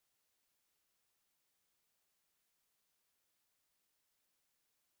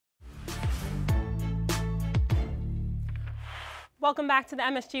Welcome back to the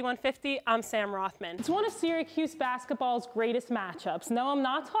MSG 150. I'm Sam Rothman. It's one of Syracuse basketball's greatest matchups. No, I'm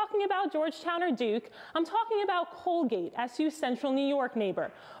not talking about Georgetown or Duke. I'm talking about Colgate, SU's Central New York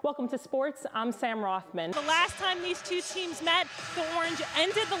neighbor. Welcome to sports. I'm Sam Rothman. The last time these two teams met, the Orange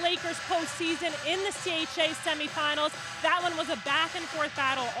ended the Lakers postseason in the CHA semifinals. That one was a back and forth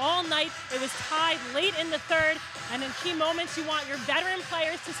battle all night. It was tied late in the third. And in key moments, you want your veteran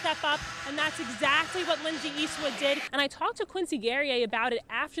players to step up, and that's exactly what Lindsay Eastwood did. And I talked to Quincy Guerrier about it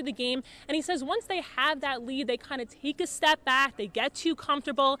after the game, and he says once they have that lead, they kind of take a step back, they get too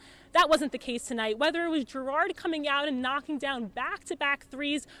comfortable. That wasn't the case tonight. Whether it was Gerard coming out and knocking down back-to-back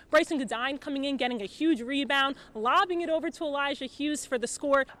threes, Bryson Godine coming in, getting a huge rebound, lobbing it over to Elijah Hughes for the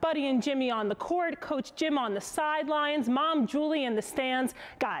score, Buddy and Jimmy on the court, Coach Jim on the sidelines, Mom Julie in the stands.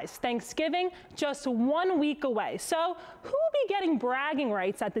 Guys, Thanksgiving just 1 week away. So who will be getting bragging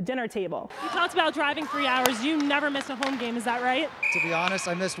rights at the dinner table? You talked about driving 3 hours. You never miss a home game, is that right? To be honest,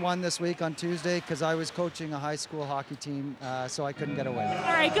 I missed one this week on Tuesday because I was coaching a high school hockey team, so I couldn't get away.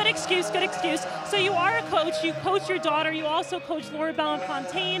 All right, good excuse, good excuse. So you are a coach, you coach your daughter, you also coach Laura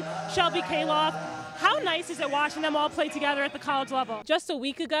Bellenfontaine, Shelby Kaloff. How nice is it watching them all play together at the college level? Just a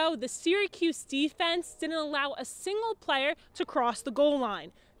week ago, the Syracuse defense didn't allow a single player to cross the goal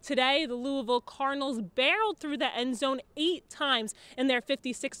line. Today, the Louisville Cardinals barreled through the end zone 8 times in their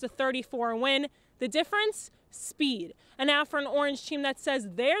 56-34 win. The difference? Speed. And now for an Orange team that says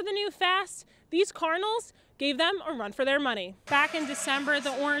they're the new fast, these Cardinals gave them a run for their money. Back in December,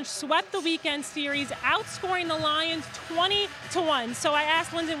 the Orange swept the weekend series, outscoring the Lions 20-1. So I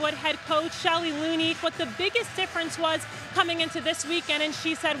asked Lindenwood head coach Shelley Looney what the biggest difference was coming into this weekend, and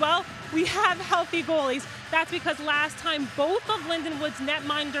she said, well, we have healthy goalies. That's because last time both of Lindenwood's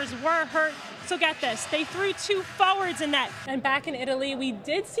netminders were hurt. So get this, they threw 2 forwards in net. And back in Italy, we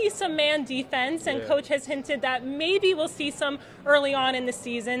did see some man defense, and Coach has hinted that maybe we'll see some early on in the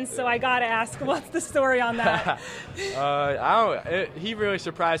season. So I gotta ask, what's the story on that? He really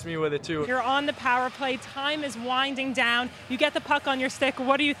surprised me with it too. You're on the power play, time is winding down. You get the puck on your stick,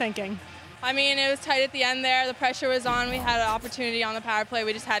 what are you thinking? I mean, it was tight at the end there. The pressure was on. We had an opportunity on the power play.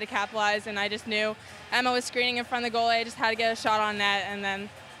 We just had to capitalize, and I just knew Emma was screening in front of the goalie. I just had to get a shot on net, and then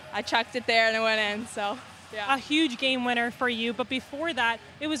I chucked it there and it went in, so yeah. A huge game winner for you, but before that,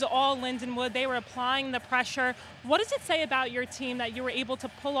 it was all Lindenwood. They were applying the pressure. What does it say about your team that you were able to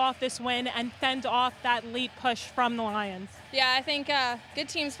pull off this win and fend off that late push from the Lions? Yeah, I think good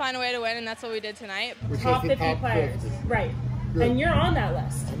teams find a way to win, and that's what we did tonight. Top 50 players, right. Good. And you're on that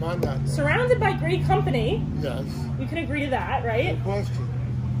list. I'm on that list. Surrounded by great company. Yes. You can agree to that, right? No question.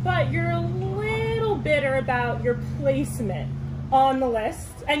 But you're a little bitter about your placement on the list,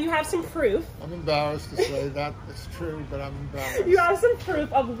 and you have some proof. I'm embarrassed to say that it's true, but I'm embarrassed. You have some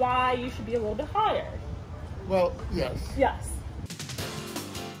proof of why you should be a little bit higher. Well, yes. Yes.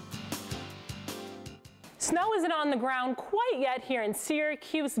 Snow isn't on the ground quite yet here in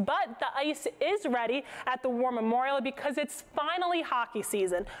Syracuse, but the ice is ready at the War Memorial because it's finally hockey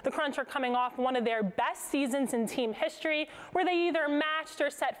season. The Crunch are coming off one of their best seasons in team history, where they either matched or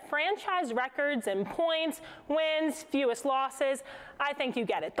set franchise records in points, wins, fewest losses. I think you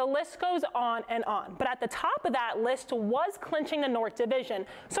get it. The list goes on and on. But at the top of that list was clinching the North Division.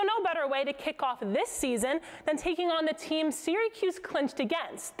 So no better way to kick off this season than taking on the team Syracuse clinched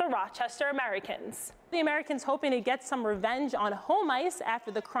against, the Rochester Americans. The Americans hoping to get some revenge on home ice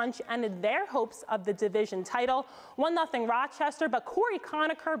after the Crunch ended their hopes of the division title. 1-0 Rochester, but Corey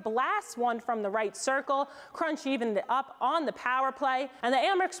Conacher blasts one from the right circle. Crunch evened it up on the power play, and the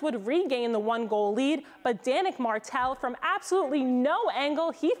Amherst would regain the 1-goal lead, but Danik Martel from absolutely no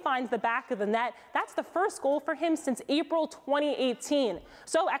angle, he finds the back of the net. That's the first goal for him since April 2018.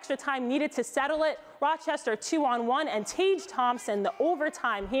 So extra time needed to settle it. Rochester 2-on-1, and Tage Thompson, the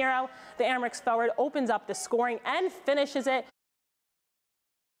overtime hero. The Amherst forward opens up the scoring and finishes it.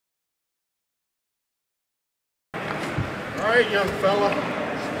 All right, young fella.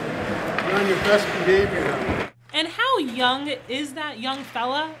 You're on your best behavior now. And how young is that young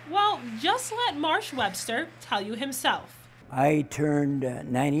fella? Well, just let Marsh Webster tell you himself. I turned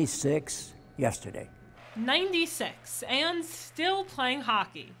 96 yesterday. 96, and still playing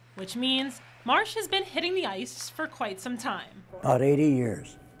hockey, which means Marsh has been hitting the ice for quite some time. About 80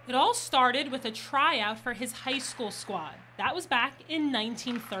 years. It all started with a tryout for his high school squad. That was back in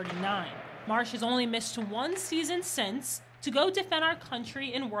 1939. Marsh has only missed 1 season since to go defend our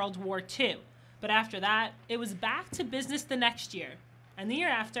country in World War II. But after that, it was back to business the next year, and the year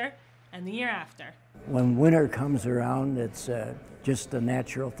after, and the year after. When winter comes around, it's just a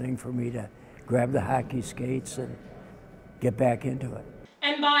natural thing for me to grab the hockey skates and get back into it.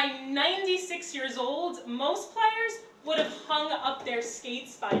 And by 96 years old, most players would have hung up their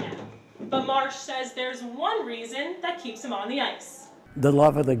skates by now. But Marsh says there's one reason that keeps him on the ice. The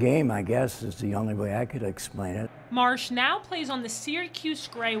love of the game, I guess, is the only way I could explain it. Marsh now plays on the Syracuse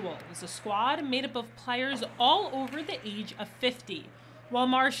Grey Wolves, a squad made up of players all over the age of 50. While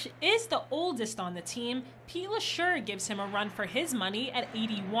Marsh is the oldest on the team, Pete LaSure gives him a run for his money at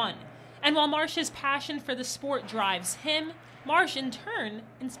 81. And while Marsh's passion for the sport drives him, Marsh in turn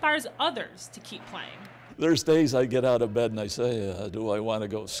inspires others to keep playing. There's days I get out of bed and I say, do I want to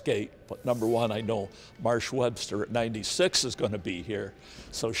go skate? But number one, I know Marsh Webster at 96 is going to be here,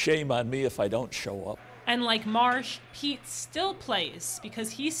 so shame on me if I don't show up. And like Marsh, Pete still plays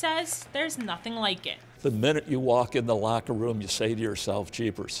because he says there's nothing like it. The minute you walk in the locker room, you say to yourself,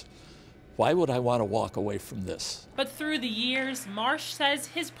 jeepers, why would I want to walk away from this? But through the years, Marsh says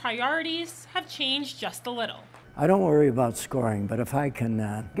his priorities have changed just a little. I don't worry about scoring, but if I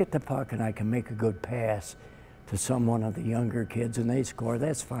can get the puck and I can make a good pass to someone of the younger kids and they score,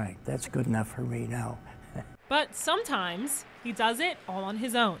 that's fine. That's good enough for me now. But sometimes he does it all on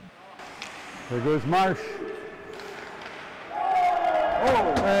his own. There goes Marsh.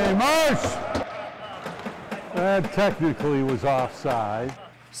 Oh, hey, Marsh! That technically was offside.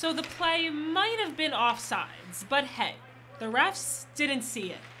 So the play might have been offsides, but hey, the refs didn't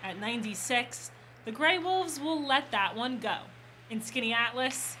see it. At 96, the Grey Wolves will let that one go. In Skinny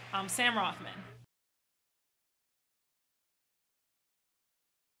Atlas, I'm Sam Rothman.